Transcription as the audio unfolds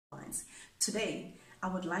Today, I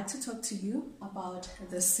would like to talk to you about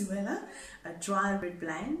the Siwela Dry Red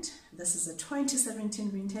blend. This is a 2017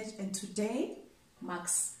 vintage, and to date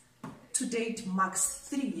marks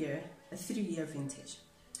 3-year vintage.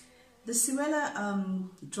 The Siwela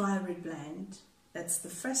Dry Red blend, that's the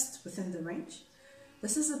first within the range.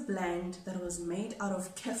 This is a blend that was made out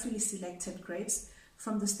of carefully selected grapes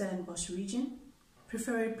from the Stellenbosch region.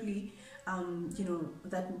 Preferably,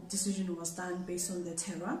 that decision was done based on the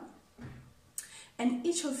terroir. And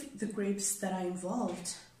each of the grapes that are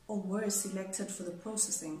involved or were selected for the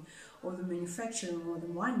processing or the manufacturing or the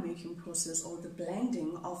winemaking process or the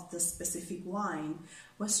blending of the specific wine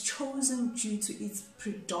was chosen due to its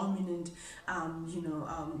predominant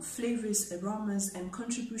flavors, aromas, and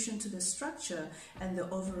contribution to the structure and the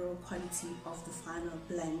overall quality of the final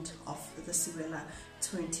blend of the Siwela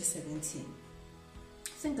 2017.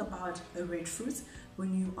 Think about a red fruit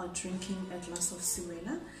when you are drinking a glass of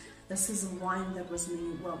Siwela. This is a wine that was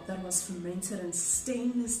fermented in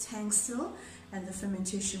stainless tank still, and the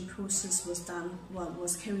fermentation process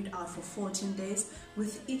was carried out for 14 days,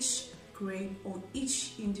 with each grape or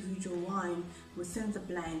each individual wine within the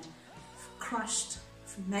blend crushed,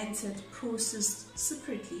 fermented, processed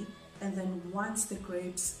separately, and then once the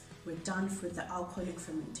grapes were done for the alcoholic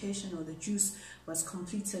fermentation, or the juice was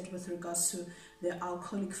completed with regards to the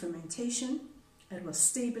alcoholic fermentation, it was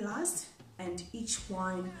stabilized and each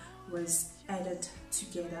wine was added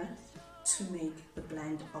together to make the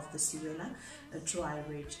blend of the Siwela Dry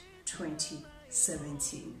Red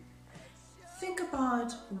 2017. Think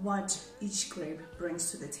about what each grape brings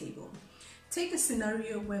to the table. Take a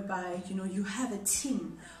scenario whereby you have a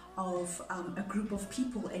team of a group of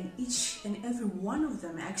people, and each and every one of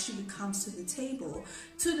them actually comes to the table,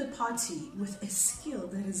 to the party, with a skill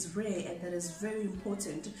that is rare and that is very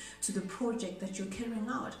important to the project that you're carrying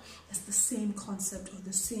out. It's the same concept or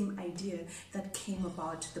the same idea that came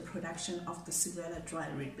about the production of the Siwela Dry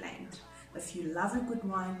Red blend. If you love a good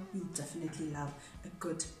wine, you'll definitely love a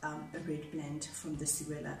good red blend from the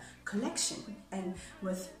Siwela collection. And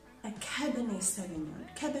with a Cabernet Sauvignon.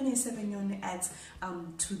 Cabernet Sauvignon adds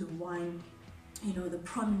to the wine, the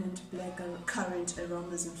prominent black currant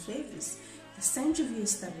aromas and flavors. The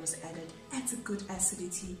Sangiovese that was added adds a good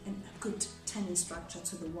acidity and a good tannin structure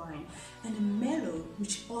to the wine. And a Merlot,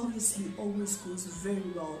 which obviously always goes very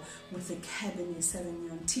well with a Cabernet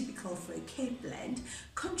Sauvignon, typical for a Cape blend,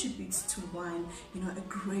 contributes to wine, a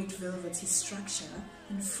great velvety structure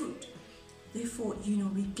and fruit. Therefore,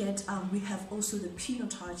 we have also the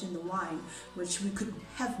pinotage in the wine, which we could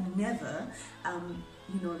have never,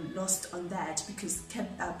 lost on that, because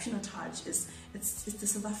pinotage it's the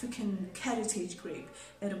South African heritage grape.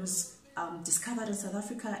 It was discovered in South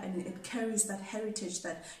Africa, and it carries that heritage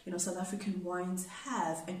that South African wines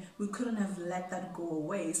have, and we couldn't have let that go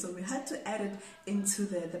away. So we had to add it into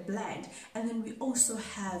the blend. And then we also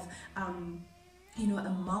have a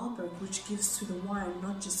Marlborough, which gives to the wine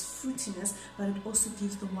not just fruitiness, but it also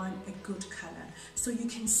gives the wine a good color. So you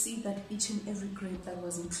can see that each and every grape that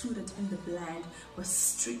was included in the blend was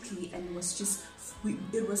strictly and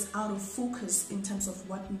it was out of focus in terms of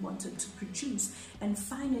what we wanted to produce. And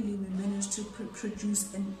finally, we managed to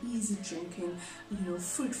produce an easy drinking,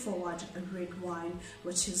 fruit forward red wine,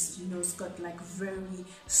 which is, it's got like very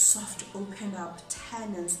soft, opened up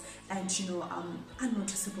tannins and,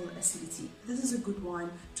 unnoticeable acidity. This is a good wine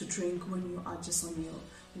to drink when you are just on your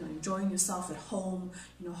enjoying yourself at home,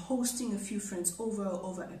 hosting a few friends over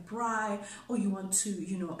a braai, or you want to,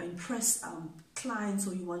 impress clients,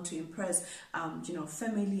 or you want to impress,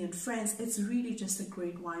 family and friends. It's really just a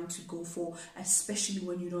great wine to go for, especially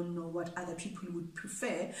when you don't know what other people would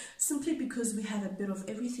prefer, simply because we have a bit of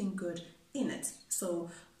everything good in it. So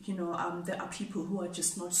there are people who are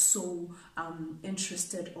just not so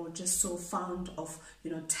interested or just so fond of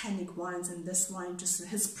tannic wines, and this wine just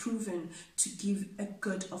has proven to give a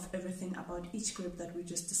good of everything about each grape that we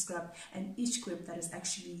just described, and each grape that is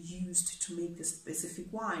actually used to make this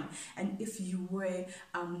specific wine. And if you were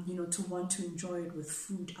to want to enjoy it with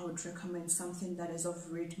food, I would recommend something that is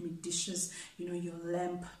of red meat dishes, your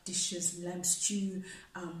lamb dishes, lamb stew,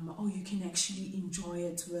 or you can actually enjoy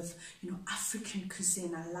it with African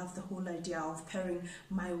cuisine. I love the whole idea of pairing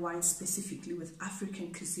my wine specifically with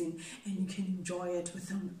African cuisine, and you can enjoy it with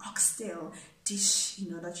an oxtail dish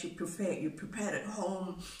that you prepare at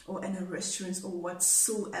home or in a restaurant or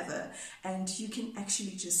whatsoever, and you can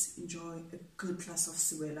actually just enjoy a good glass of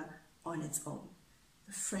Siwela on its own.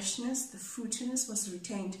 The freshness, the fruitiness was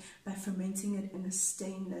retained by fermenting it in a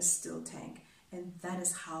stainless steel tank. And that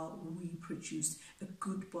is how we produced a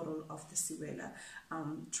good bottle of the Siwela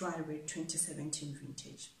Dry Red 2017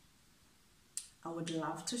 vintage. I would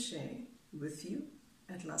love to share with you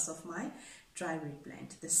a glass of my dry red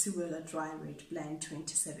blend, the Siwela Dry Red Blend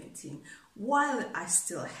 2017, while I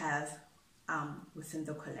still have within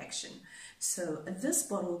the collection. So this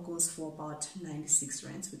bottle goes for about 96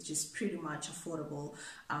 rands, which is pretty much affordable,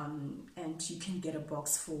 and you can get a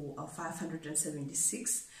box for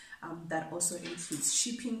 576. That also includes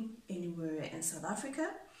shipping anywhere in South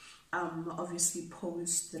Africa. Obviously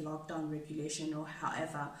post the lockdown regulation, or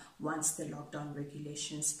however once the lockdown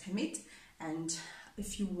regulations permit. And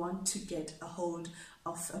if you want to get a hold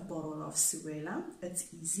of a bottle of Siwela, it's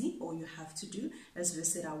easy. All you have to do is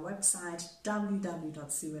visit our website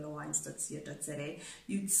www.siwelawines.co.za.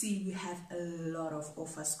 You'd see we have a lot of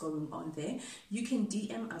offers going on there. You can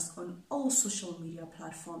DM us on all social media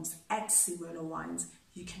platforms at Siwela Wines.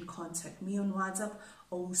 You can contact me on WhatsApp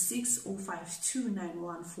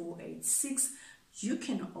 0605291486. You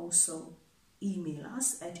can also email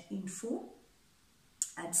us at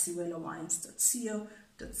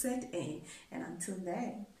info@siwelawines.co.za. And until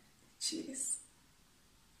then, cheers.